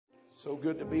So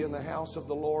good to be in the house of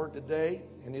the Lord today,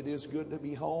 and it is good to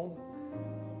be home.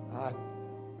 I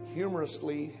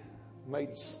humorously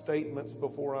made statements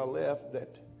before I left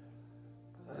that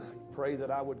I pray that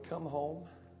I would come home.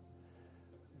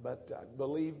 But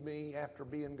believe me, after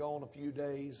being gone a few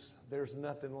days, there's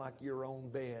nothing like your own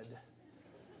bed.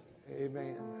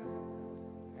 Amen.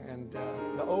 And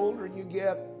the older you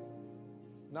get,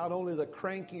 not only the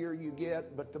crankier you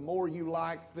get, but the more you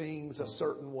like things a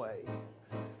certain way.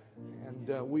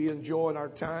 And we enjoyed our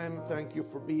time. Thank you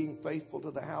for being faithful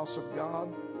to the house of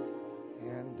God.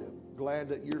 And glad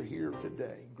that you're here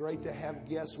today. Great to have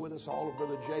guests with us, all of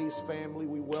Brother Jay's family.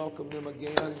 We welcome them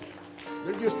again.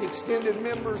 They're just extended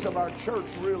members of our church,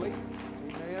 really.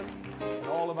 Amen. And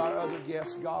all of our other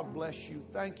guests, God bless you.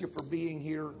 Thank you for being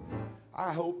here.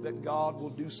 I hope that God will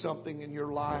do something in your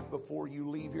life before you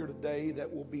leave here today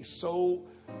that will be so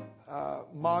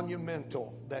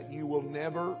monumental that you will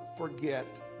never forget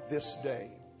this day.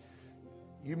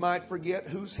 You might forget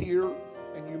who's here,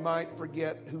 and you might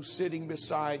forget who's sitting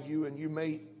beside you, and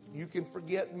you can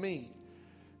forget me.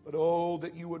 But oh,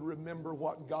 that you would remember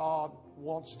what God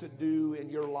wants to do in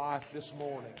your life this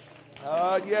morning.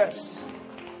 Yes.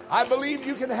 I believe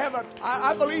you can have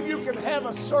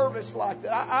a service like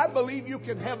that. I believe you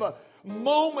can have a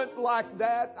moment like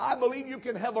that. I believe you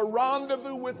can have a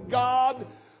rendezvous with God,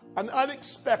 an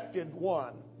unexpected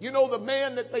one. You know, the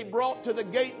man that they brought to the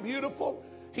gate beautiful,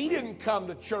 he didn't come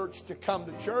to church to come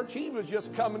to church. He was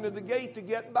just coming to the gate to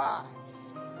get by.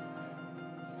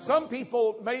 Some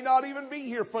people may not even be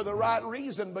here for the right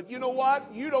reason, but you know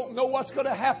what? You don't know what's going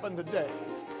to happen today.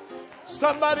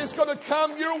 Somebody's going to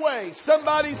come your way.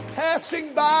 Somebody's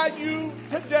passing by you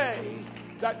today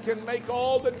that can make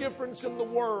all the difference in the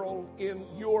world in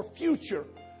your future.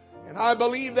 And I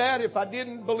believe that. If I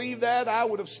didn't believe that, I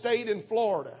would have stayed in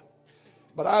Florida.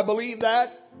 But I believe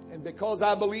that, and because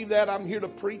I believe that, I'm here to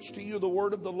preach to you the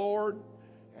word of the Lord.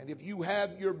 And if you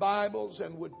have your Bibles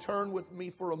and would turn with me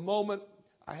for a moment,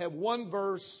 I have one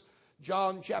verse,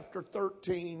 John chapter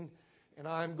 13, and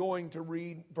I'm going to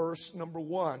read verse number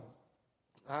 1.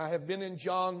 I have been in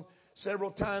John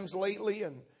several times lately,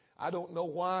 and I don't know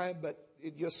why, but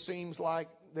it just seems like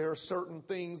there are certain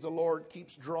things the Lord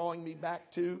keeps drawing me back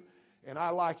to, and I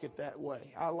like it that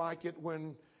way. I like it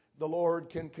when the Lord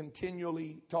can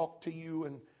continually talk to you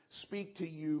and speak to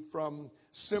you from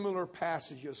similar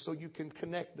passages so you can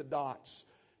connect the dots.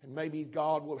 And maybe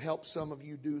God will help some of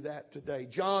you do that today.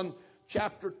 John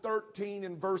chapter 13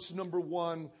 and verse number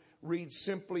 1 reads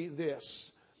simply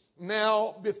this.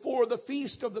 Now, before the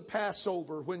feast of the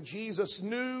Passover, when Jesus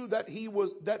knew that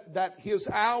that his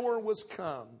hour was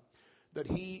come, that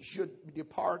he should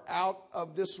depart out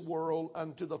of this world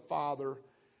unto the Father,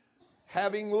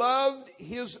 having loved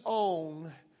his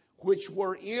own which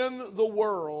were in the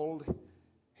world,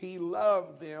 he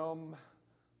loved them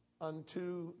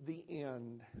unto the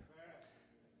end.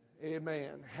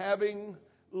 Amen. Having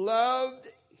loved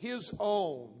his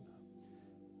own.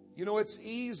 You know, it's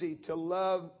easy to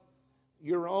love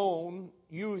your own,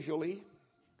 usually.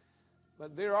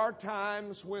 But there are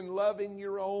times when loving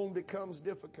your own becomes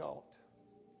difficult.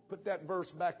 Put that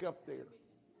verse back up there.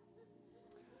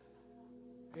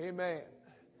 Amen.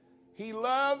 He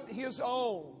loved his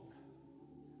own.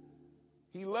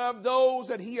 He loved those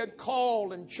that he had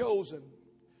called and chosen.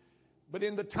 But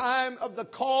in the time of the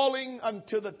calling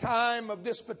unto the time of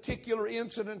this particular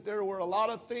incident, there were a lot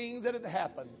of things that had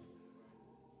happened.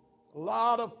 A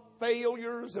lot of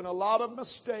failures and a lot of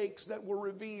mistakes that were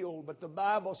revealed. But the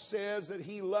Bible says that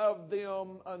he loved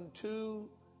them unto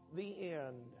the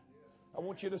end. I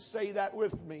want you to say that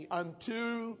with me.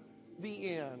 Unto the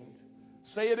end.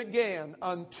 Say it again.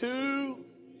 Unto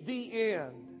the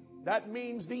end. That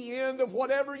means the end of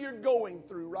whatever you're going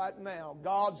through right now.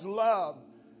 God's love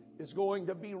is going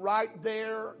to be right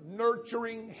there,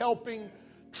 nurturing, helping,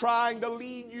 trying to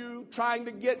lead you, trying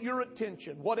to get your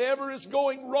attention. Whatever is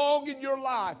going wrong in your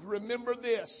life, remember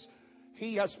this.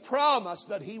 He has promised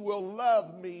that he will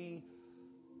love me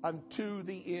unto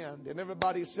the end. And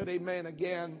everybody said amen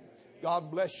again. God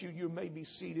bless you. You may be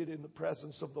seated in the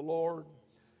presence of the Lord.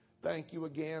 Thank you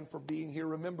again for being here.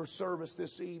 Remember service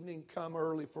this evening. Come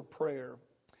early for prayer.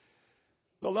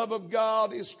 The love of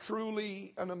God is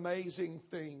truly an amazing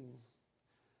thing.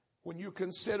 When you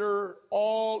consider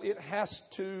all it has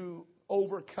to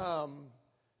overcome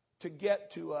to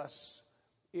get to us,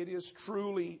 it is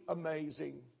truly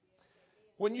amazing.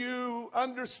 When you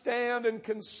understand and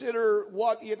consider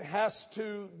what it has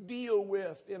to deal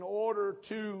with in order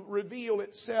to reveal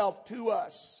itself to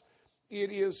us,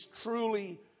 it is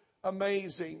truly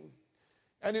amazing.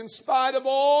 And in spite of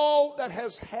all that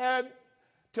has had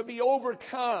to be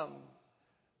overcome,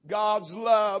 God's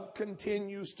love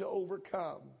continues to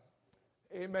overcome.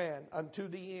 Amen. Unto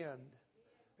the end.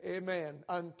 Amen.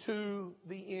 Unto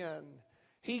the end.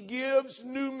 He gives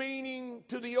new meaning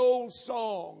to the old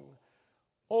song.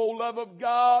 O love of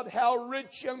God, how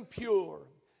rich and pure,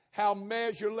 how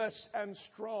measureless and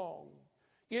strong.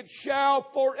 It shall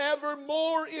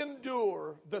forevermore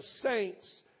endure, the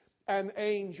saints and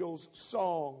angels'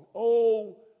 song.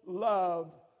 O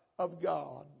love of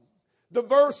God. The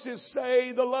verses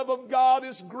say the love of God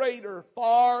is greater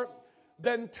far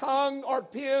than tongue or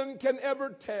pen can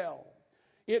ever tell.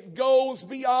 It goes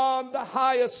beyond the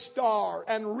highest star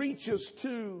and reaches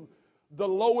to the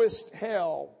lowest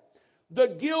hell. The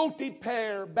guilty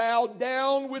pair bowed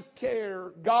down with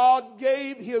care. God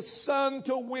gave His Son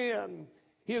to win.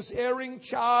 His erring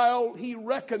child He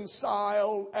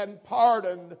reconciled and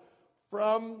pardoned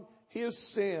from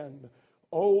his sin.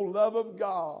 O love of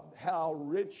God, how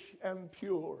rich and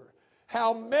pure,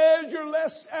 how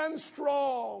measureless and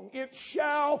strong, it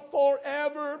shall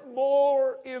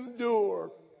forevermore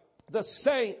endure. The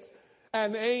saints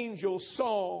and angels'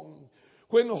 song.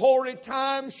 When hoary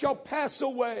times shall pass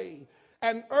away,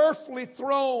 and earthly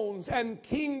thrones and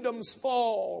kingdoms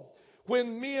fall,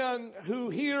 when men who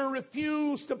here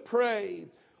refuse to pray,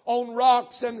 on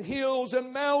rocks and hills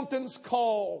and mountains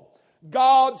call,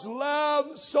 God's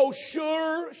love so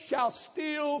sure shall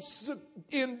still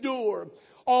endure,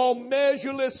 all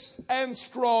measureless and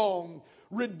strong,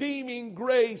 redeeming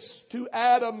grace to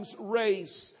Adam's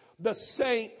race, the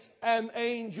saints and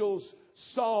angels'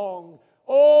 song.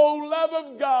 O love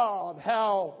of God,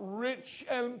 how rich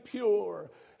and pure,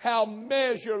 how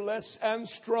measureless and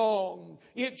strong,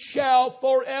 it shall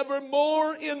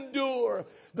forevermore endure,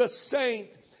 the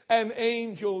saint and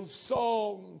angels'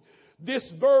 song.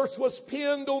 This verse was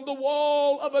pinned on the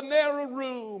wall of a narrow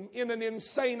room in an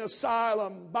insane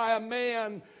asylum by a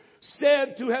man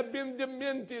said to have been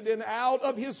demented and out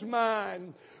of his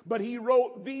mind. But he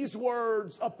wrote these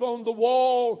words upon the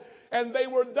wall, and they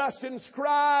were thus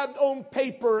inscribed on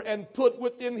paper and put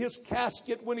within his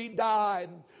casket when he died.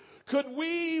 Could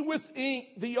we with ink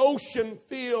the ocean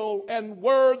fill, and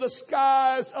were the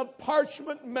skies of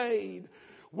parchment made,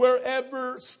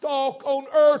 wherever stalk on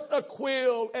earth a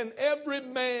quill, and every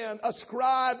man a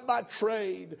scribe by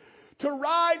trade, to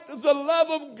write the love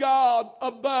of God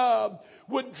above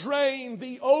would drain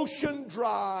the ocean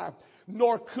dry,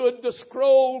 nor could the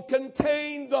scroll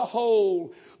contain the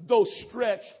whole, though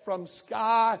stretched from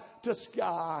sky to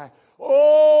sky.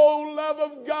 Oh, love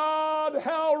of God,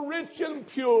 how rich and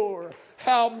pure,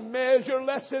 how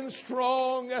measureless and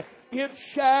strong, it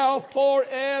shall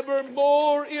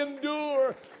forevermore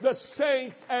endure, the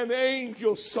saints and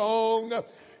angels' song.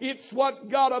 It's what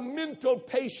got a mental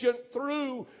patient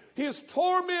through his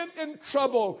torment and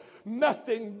trouble.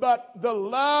 Nothing but the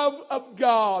love of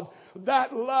God.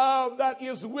 That love that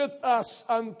is with us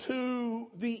unto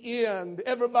the end.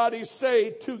 Everybody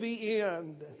say, to the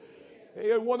end.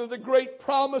 One of the great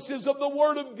promises of the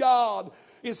Word of God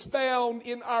is found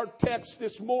in our text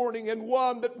this morning, and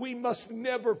one that we must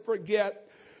never forget,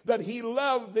 that He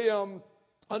loved them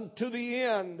unto the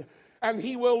end, and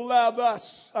He will love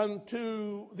us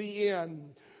unto the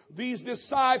end. These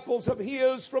disciples of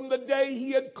His, from the day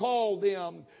He had called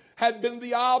them, had been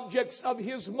the objects of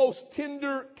His most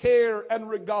tender care and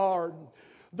regard.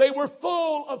 They were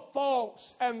full of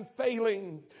faults and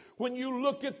failing. When you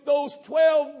look at those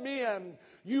 12 men,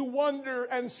 you wonder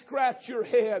and scratch your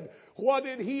head. What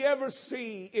did He ever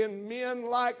see in men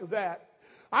like that?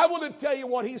 I want to tell you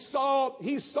what He saw.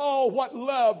 He saw what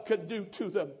love could do to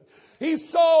them. He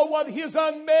saw what His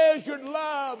unmeasured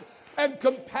love and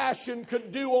compassion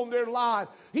could do on their life.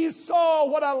 He saw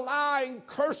what a lying,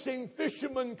 cursing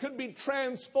fisherman could be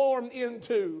transformed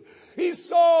into. He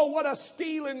saw what a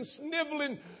stealing,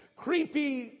 sniveling,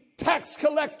 creepy tax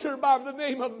collector by the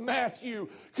name of Matthew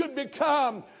could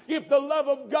become if the love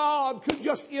of God could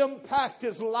just impact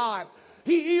his life.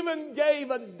 He even gave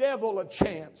a devil a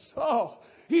chance.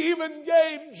 He even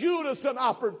gave Judas an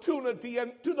opportunity,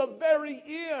 and to the very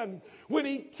end, when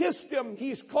he kissed him,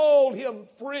 he's called him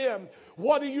friend.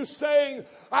 What are you saying?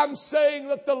 I'm saying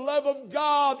that the love of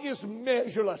God is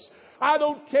measureless. I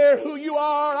don't care who you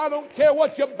are. I don't care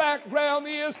what your background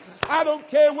is. I don't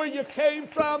care where you came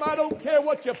from. I don't care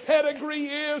what your pedigree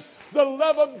is. The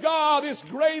love of God is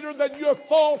greater than your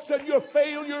faults and your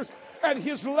failures. And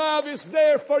His love is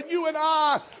there for you and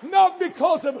I, not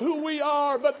because of who we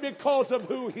are, but because of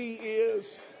who He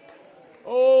is.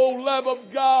 Oh, love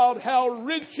of God, how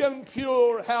rich and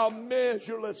pure, how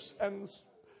measureless and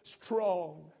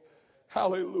strong.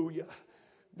 Hallelujah.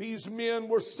 These men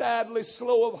were sadly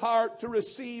slow of heart to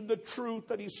receive the truth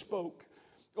that He spoke.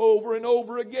 Over and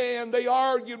over again, they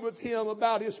argued with him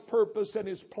about his purpose and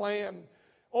his plan.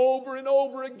 Over and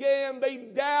over again, they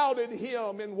doubted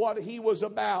him and what he was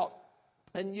about.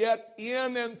 And yet,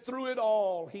 in and through it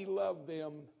all, he loved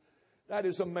them. That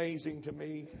is amazing to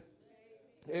me.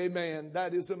 Amen.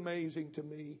 That is amazing to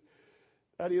me.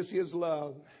 That is his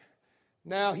love.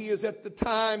 Now he is at the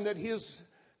time that his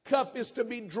cup is to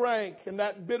be drank, and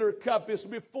that bitter cup is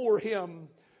before him.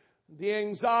 The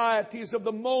anxieties of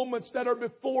the moments that are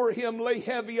before him lay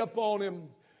heavy upon him.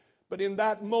 But in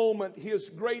that moment, his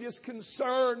greatest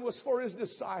concern was for his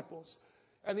disciples.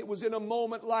 And it was in a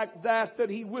moment like that that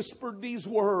he whispered these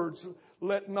words,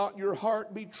 "Let not your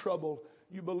heart be troubled.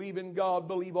 You believe in God,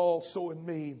 believe also in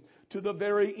me." To the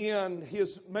very end,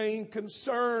 his main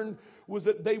concern was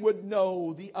that they would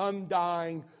know the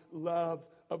undying love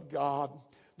of God.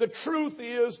 The truth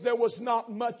is, there was not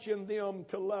much in them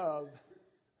to love.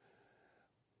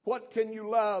 What can you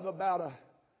love about a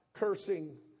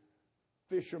cursing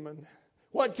fisherman?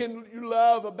 What can you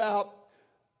love about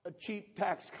a cheap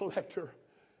tax collector?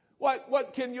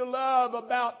 What can you love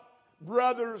about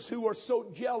brothers who are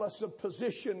so jealous of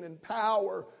position and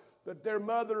power that their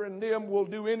mother and them will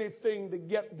do anything to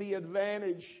get the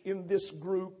advantage in this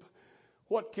group?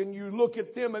 What can you look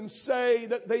at them and say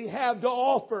that they have to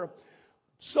offer?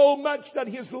 So much that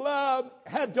his love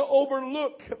had to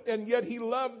overlook, and yet he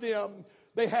loved them.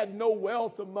 They had no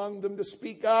wealth among them to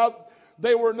speak of.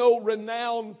 There were no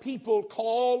renowned people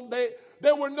called.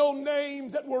 There were no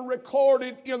names that were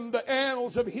recorded in the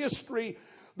annals of history.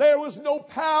 There was no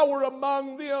power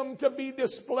among them to be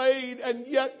displayed, and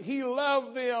yet he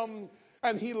loved them,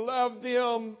 and he loved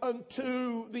them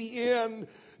unto the end.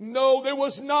 No, there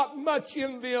was not much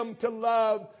in them to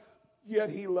love,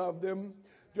 yet he loved them.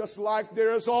 Just like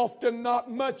there is often not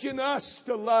much in us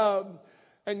to love,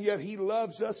 and yet he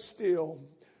loves us still.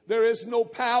 There is no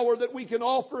power that we can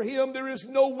offer him. There is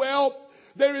no wealth.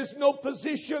 There is no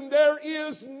position. There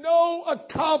is no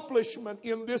accomplishment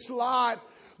in this life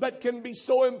that can be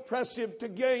so impressive to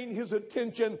gain his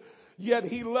attention. Yet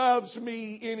he loves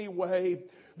me anyway.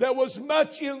 There was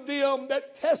much in them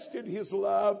that tested his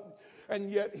love,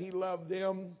 and yet he loved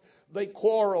them. They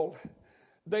quarreled.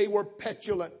 They were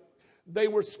petulant. They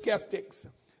were skeptics.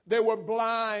 They were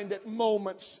blind at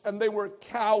moments, and they were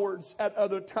cowards at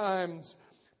other times.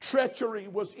 Treachery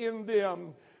was in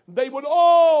them. They would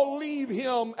all leave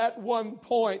him at one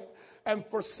point and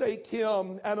forsake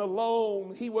him, and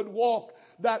alone he would walk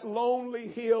that lonely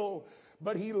hill.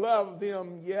 But he loved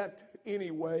them yet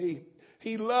anyway.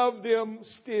 He loved them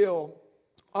still.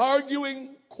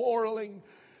 Arguing, quarreling.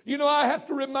 You know, I have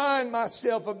to remind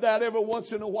myself of that every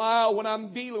once in a while when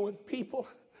I'm dealing with people.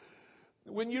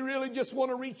 When you really just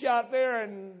want to reach out there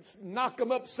and knock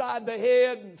them upside the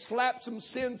head and slap some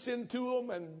sense into them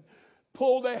and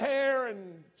pull their hair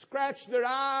and scratch their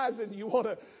eyes, and you want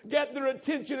to get their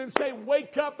attention and say,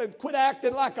 "Wake up and quit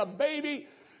acting like a baby."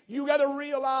 You got to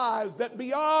realize that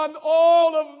beyond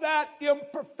all of that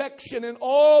imperfection and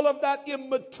all of that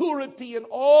immaturity and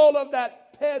all of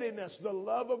that pettiness, the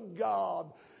love of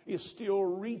God is still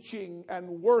reaching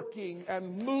and working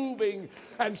and moving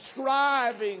and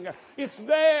striving. It's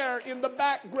there in the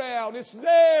background. It's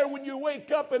there when you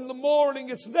wake up in the morning.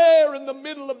 It's there in the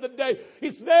middle of the day.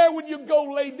 It's there when you go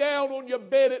lay down on your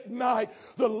bed at night.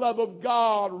 The love of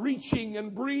God reaching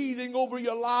and breathing over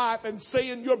your life and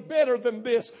saying, "You're better than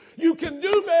this. You can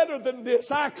do better than this.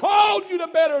 I called you to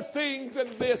better things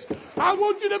than this. I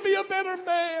want you to be a better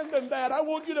man than that. I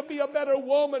want you to be a better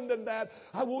woman than that.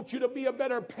 I want you to be a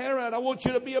better parent. I want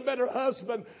you to be a better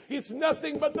husband." It's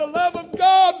nothing but the love of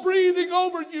God breathing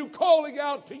over you, calling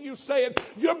out to you, saying,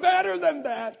 "You're better than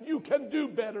that. You can do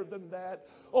better than that."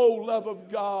 Oh, love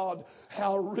of God,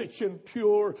 how rich and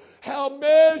pure, how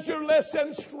measureless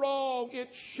and strong,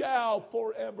 it shall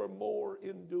forevermore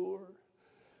endure.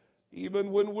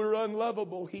 Even when we're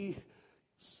unlovable, he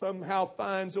somehow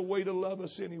finds a way to love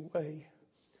us anyway.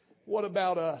 What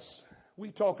about us?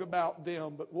 We talk about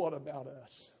them, but what about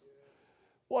us?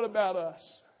 What about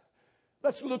us?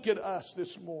 Let's look at us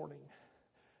this morning.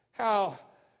 How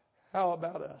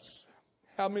about us?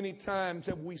 How many times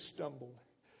have we stumbled?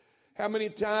 How many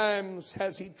times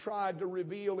has he tried to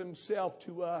reveal himself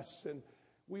to us, and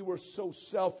we were so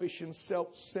selfish and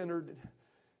self-centered,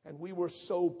 and we were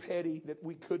so petty that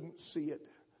we couldn't see it?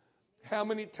 How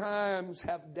many times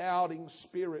have doubting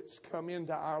spirits come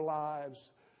into our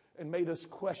lives and made us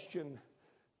question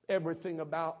everything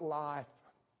about life?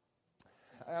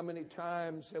 How many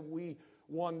times have we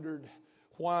wondered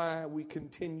why we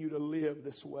continue to live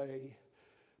this way?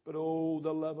 But oh,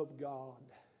 the love of God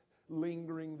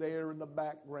lingering there in the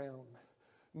background,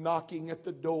 knocking at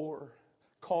the door,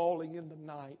 calling in the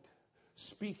night,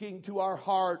 speaking to our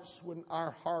hearts when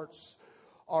our hearts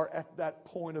are at that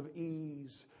point of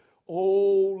ease.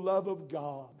 Oh, love of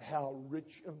God, how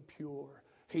rich and pure.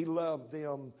 He loved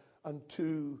them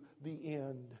unto the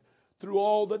end. Through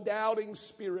all the doubting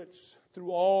spirits,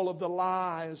 through all of the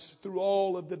lies, through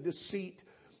all of the deceit,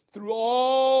 through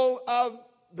all of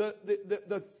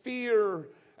the fear,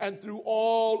 and through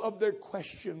all of their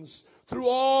questions, through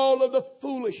all of the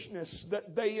foolishness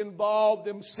that they involve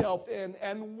themselves in,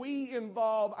 and we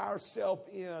involve ourselves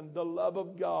in, the love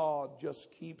of God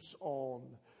just keeps on.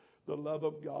 The love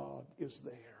of God is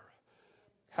there.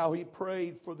 How He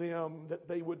prayed for them that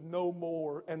they would know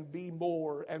more and be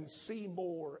more and see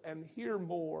more and hear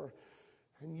more.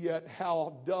 And yet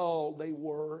how dull they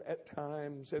were at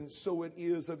times. And so it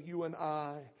is of you and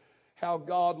I. How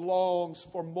God longs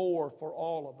for more for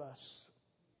all of us.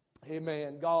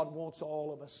 Amen. God wants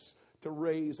all of us to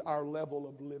raise our level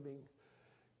of living.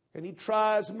 And He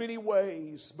tries many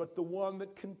ways, but the one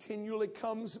that continually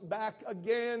comes back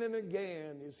again and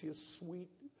again is His sweet,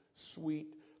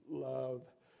 sweet love.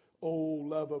 Oh,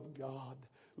 love of God.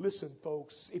 Listen,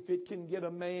 folks, if it can get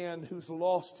a man who's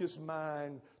lost his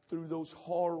mind through those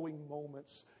harrowing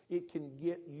moments, it can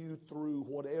get you through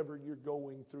whatever you're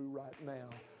going through right now.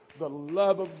 The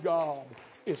love of God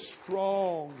is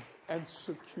strong and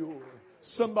secure.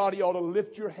 Somebody ought to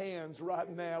lift your hands right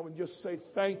now and just say,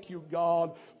 thank you,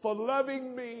 God, for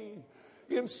loving me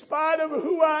in spite of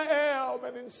who I am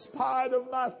and in spite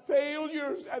of my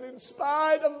failures and in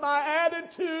spite of my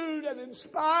attitude and in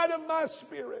spite of my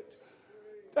spirit.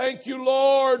 Thank you,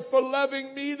 Lord, for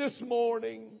loving me this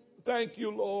morning. Thank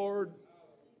you, Lord.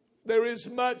 There is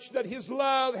much that His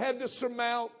love had to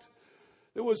surmount.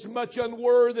 There was much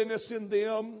unworthiness in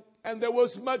them, and there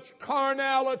was much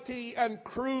carnality and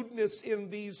crudeness in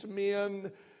these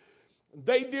men.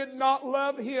 They did not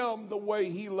love Him the way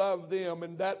He loved them,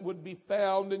 and that would be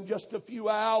found in just a few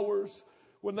hours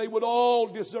when they would all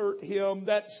desert Him.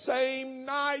 That same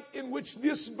night in which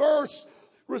this verse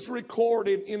was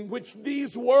recorded, in which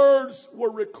these words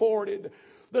were recorded,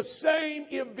 the same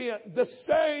event, the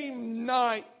same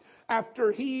night,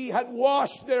 after He had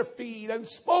washed their feet and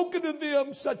spoken to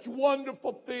them such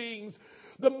wonderful things,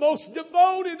 the most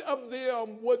devoted of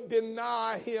them would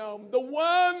deny Him. The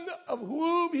one of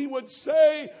whom He would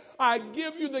say, I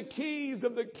give you the keys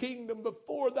of the kingdom.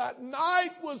 Before that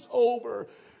night was over,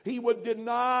 he would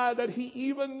deny that he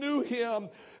even knew Him.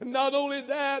 And not only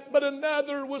that, but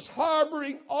another was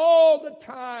harboring all the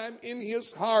time in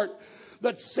his heart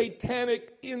that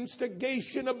satanic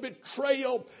instigation of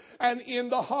betrayal. And in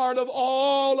the heart of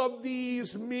all of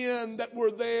these men that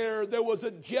were there was a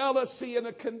jealousy and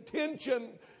a contention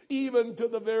even to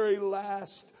the very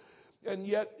last. And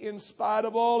yet, in spite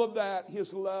of all of that,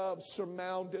 His love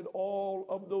surmounted all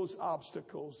of those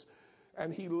obstacles.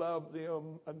 And He loved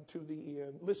them unto the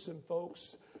end. Listen,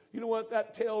 folks, you know what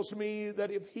that tells me? That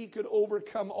if He could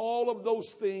overcome all of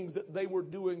those things that they were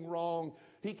doing wrong,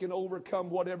 He can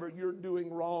overcome whatever you're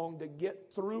doing wrong to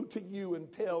get through to you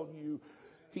and tell you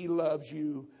He loves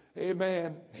you.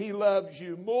 Amen. He loves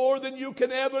you more than you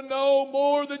can ever know,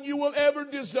 more than you will ever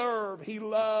deserve. He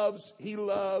loves, He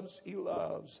loves, He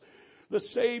loves. The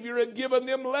Savior had given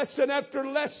them lesson after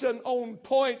lesson on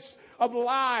points of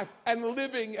life and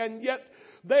living, and yet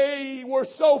they were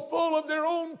so full of their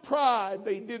own pride,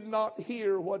 they did not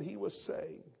hear what He was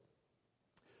saying.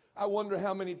 I wonder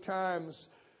how many times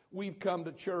we've come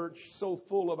to church so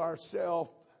full of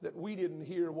ourselves that we didn't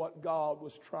hear what God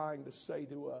was trying to say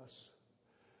to us.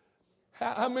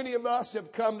 How many of us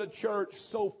have come to church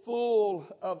so full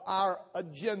of our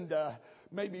agenda?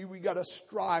 Maybe we got a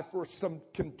strife or some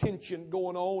contention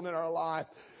going on in our life.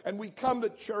 And we come to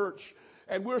church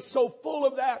and we're so full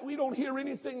of that, we don't hear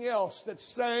anything else that's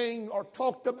sang or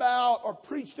talked about or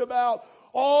preached about.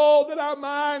 All that our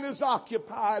mind is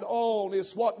occupied on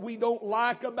is what we don't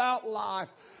like about life.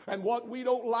 And what we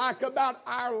don't like about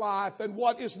our life, and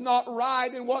what is not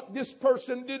right, and what this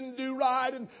person didn't do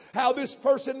right, and how this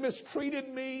person mistreated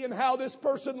me, and how this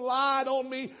person lied on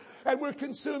me. And we're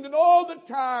consumed, and all the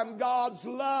time God's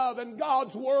love and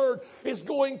God's Word is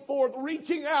going forth,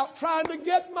 reaching out, trying to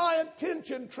get my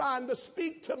attention, trying to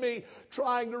speak to me,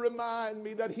 trying to remind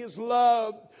me that His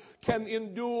love can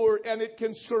endure and it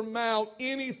can surmount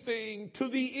anything to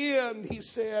the end. He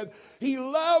said He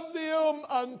loved them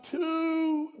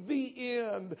unto the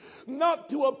end,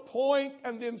 not to a point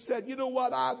and then said, you know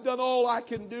what, I've done all I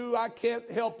can do. I can't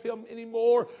help him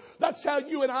anymore. That's how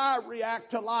you and I react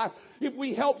to life. If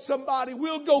we help somebody,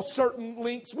 we'll go certain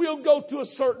lengths. We'll go to a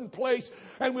certain place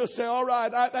and we'll say, all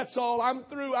right, that's all. I'm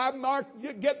through. I'm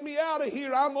marked. Get me out of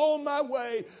here. I'm on my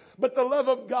way. But the love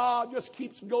of God just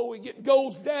keeps going. It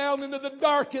goes down into the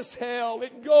darkest hell.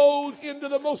 It goes into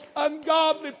the most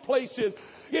ungodly places.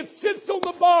 It sits on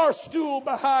the bar stool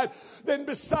beside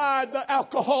the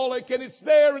alcoholic, and it's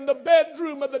there in the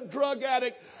bedroom of the drug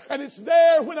addict, and it's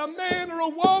there when a man or a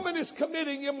woman is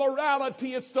committing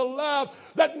immorality. It's the love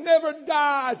that never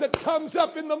dies, that comes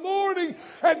up in the morning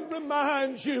and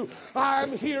reminds you,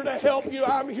 I'm here to help you.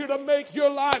 I'm here to make your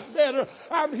life better.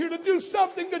 I'm here to do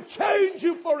something to change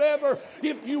you forever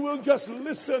if you will just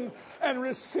listen and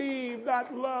receive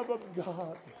that love of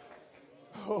God.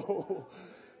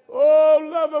 Oh,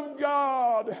 love of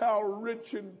God, how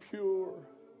rich and pure,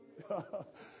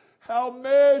 how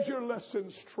measureless and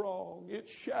strong. It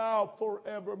shall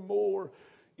forevermore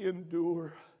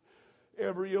endure.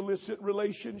 Every illicit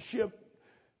relationship,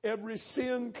 every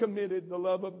sin committed, the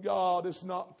love of God is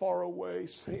not far away,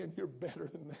 saying, you're better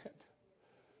than that.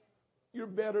 You're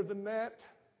better than that.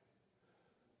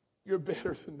 You're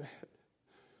better than that.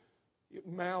 It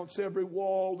mounts every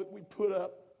wall that we put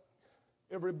up,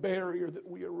 every barrier that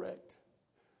we erect,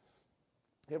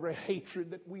 every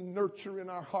hatred that we nurture in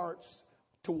our hearts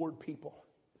toward people,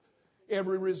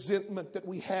 every resentment that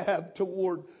we have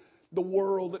toward the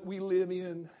world that we live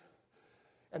in.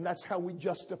 And that's how we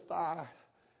justify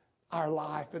our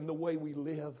life and the way we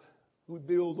live. We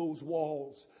build those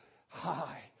walls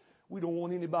high. We don't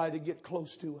want anybody to get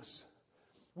close to us.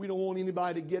 We don't want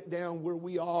anybody to get down where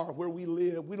we are, where we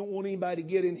live. We don't want anybody to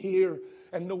get in here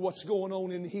and know what's going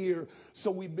on in here.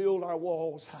 So we build our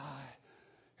walls high.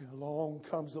 And along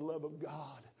comes the love of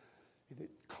God. And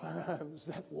it climbs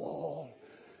that wall.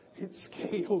 It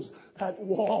scales that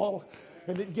wall.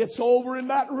 And it gets over in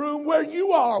that room where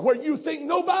you are, where you think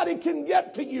nobody can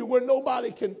get to you, where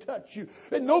nobody can touch you.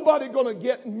 And nobody going to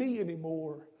get me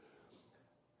anymore.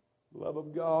 The love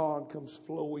of God comes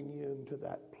flowing into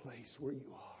that place where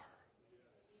you are.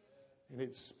 And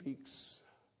it speaks,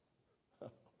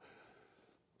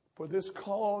 for this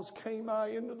cause came I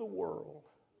into the world.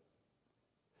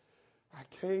 I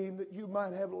came that you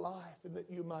might have life and that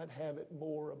you might have it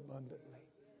more abundantly.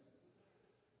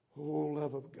 Oh,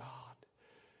 love of God,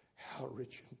 how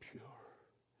rich and pure.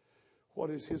 What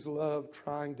is His love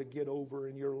trying to get over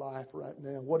in your life right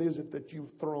now? What is it that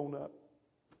you've thrown up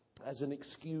as an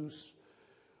excuse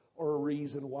or a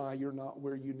reason why you're not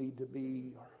where you need to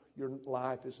be, or your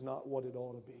life is not what it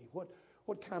ought to be?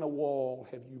 What kind of wall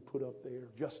have you put up there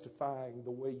justifying the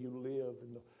way you live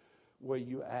and the way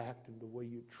you act and the way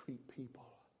you treat people?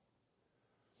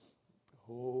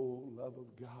 Oh, love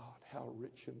of God, how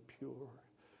rich and pure,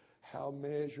 how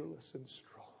measureless and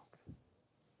strong.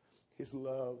 His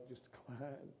love just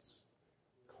climbs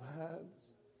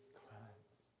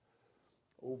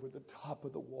over the top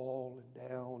of the wall and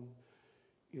down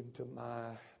into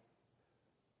my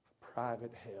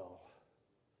private hell.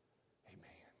 Amen.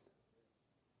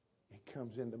 It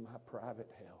comes into my private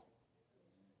hell.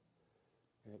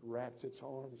 And it wraps its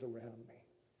arms around me.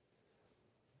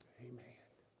 Amen.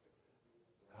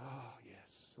 Ah,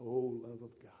 yes. Oh, love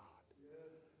of God.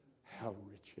 How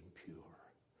rich and pure.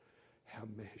 How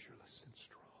measureless and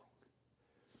strong.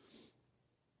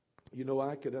 You know,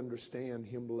 I could understand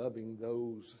Him loving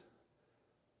those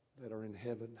that are in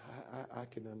heaven. I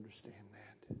can understand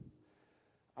that.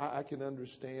 I can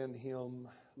understand Him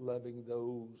loving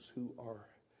those who are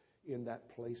in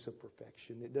that place of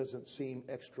perfection. It doesn't seem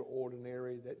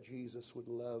extraordinary that Jesus would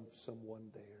love someone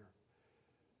there.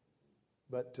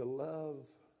 But to love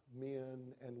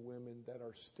men and women that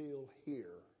are still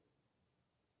here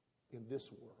in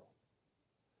this world,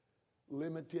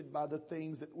 limited by the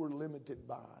things that we're limited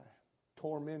by,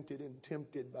 tormented and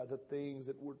tempted by the things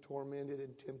that we're tormented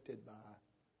and tempted by,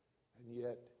 and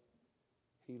yet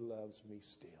He loves me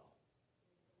still.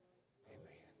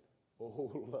 Amen.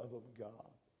 Oh, love of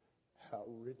God, how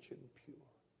rich and pure,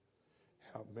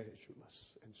 how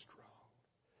measureless and strong.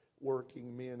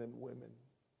 Working men and women,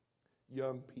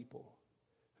 young people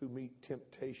who meet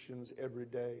temptations every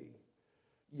day,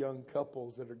 young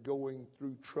couples that are going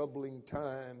through troubling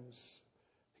times.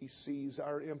 He sees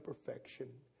our imperfection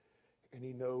and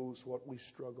He knows what we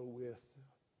struggle with,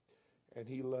 and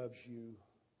He loves you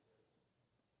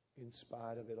in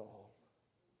spite of it all.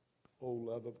 Oh,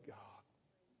 love of God.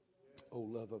 Oh,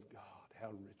 love of God, how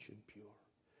rich and pure.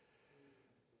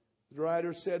 The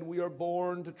writer said, we are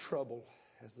born to trouble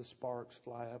as the sparks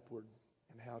fly upward.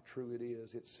 And how true it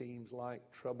is. It seems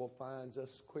like trouble finds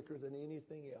us quicker than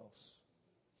anything else.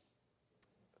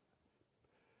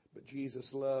 But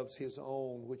Jesus loves His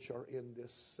own which are in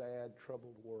this sad,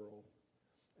 troubled world.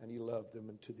 And He loved them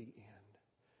unto the end.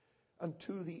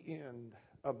 Unto the end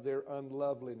of their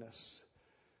unloveliness.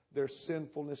 Their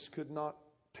sinfulness could not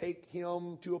take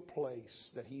him to a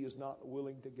place that he is not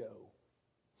willing to go.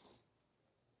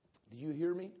 Do you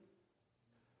hear me?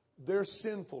 Their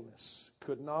sinfulness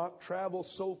could not travel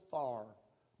so far,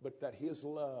 but that his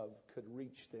love could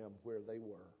reach them where they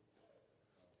were.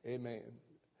 Amen.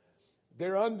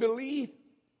 Their unbelief,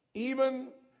 even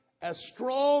as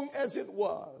strong as it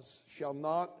was, shall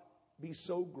not be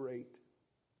so great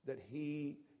that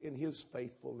he in his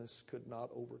faithfulness could not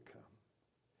overcome.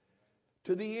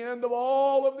 To the end of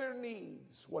all of their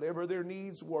needs, whatever their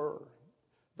needs were,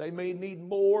 they may need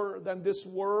more than this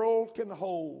world can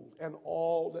hold and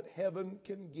all that heaven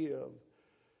can give.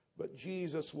 But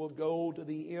Jesus will go to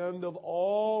the end of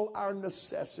all our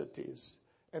necessities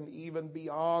and even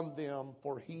beyond them,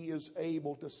 for he is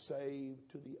able to save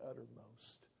to the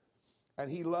uttermost.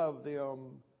 And he loved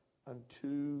them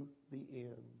unto the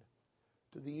end.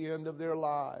 To the end of their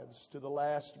lives, to the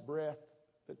last breath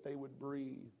that they would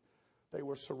breathe, they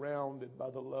were surrounded by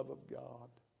the love of God.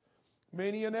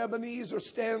 Many an Ebenezer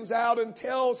stands out and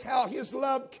tells how his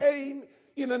love came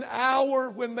in an hour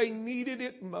when they needed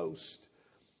it most.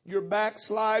 Your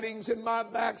backslidings and my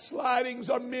backslidings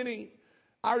are many.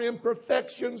 Our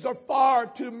imperfections are far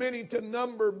too many to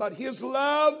number, but his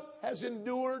love has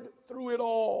endured through it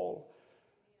all.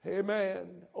 Amen.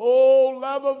 Oh,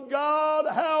 love of God,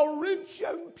 how rich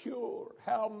and pure,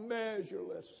 how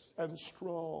measureless and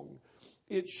strong.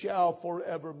 It shall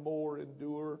forevermore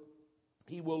endure.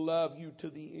 He will love you to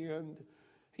the end.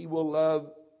 He will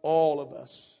love all of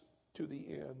us to the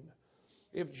end.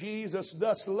 If Jesus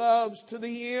thus loves to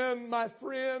the end, my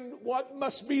friend, what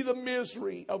must be the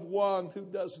misery of one who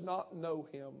does not know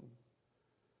him?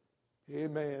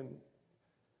 Amen.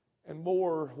 And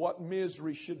more, what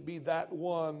misery should be that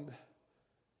one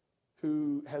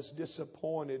who has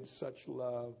disappointed such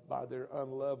love by their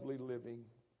unlovely living?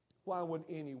 Why would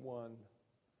anyone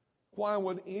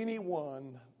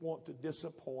want to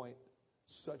disappoint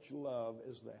such love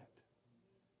as that?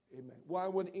 Amen. Why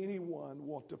would anyone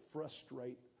want to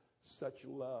frustrate such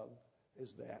love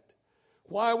as that?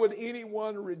 Why would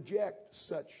anyone reject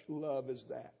such love as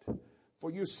that?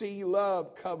 For you see,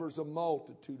 love covers a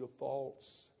multitude of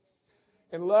faults.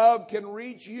 And love can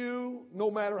reach you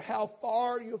no matter how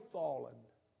far you've fallen.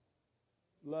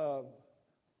 Love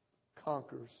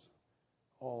conquers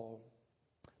all.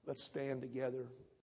 Let's stand together.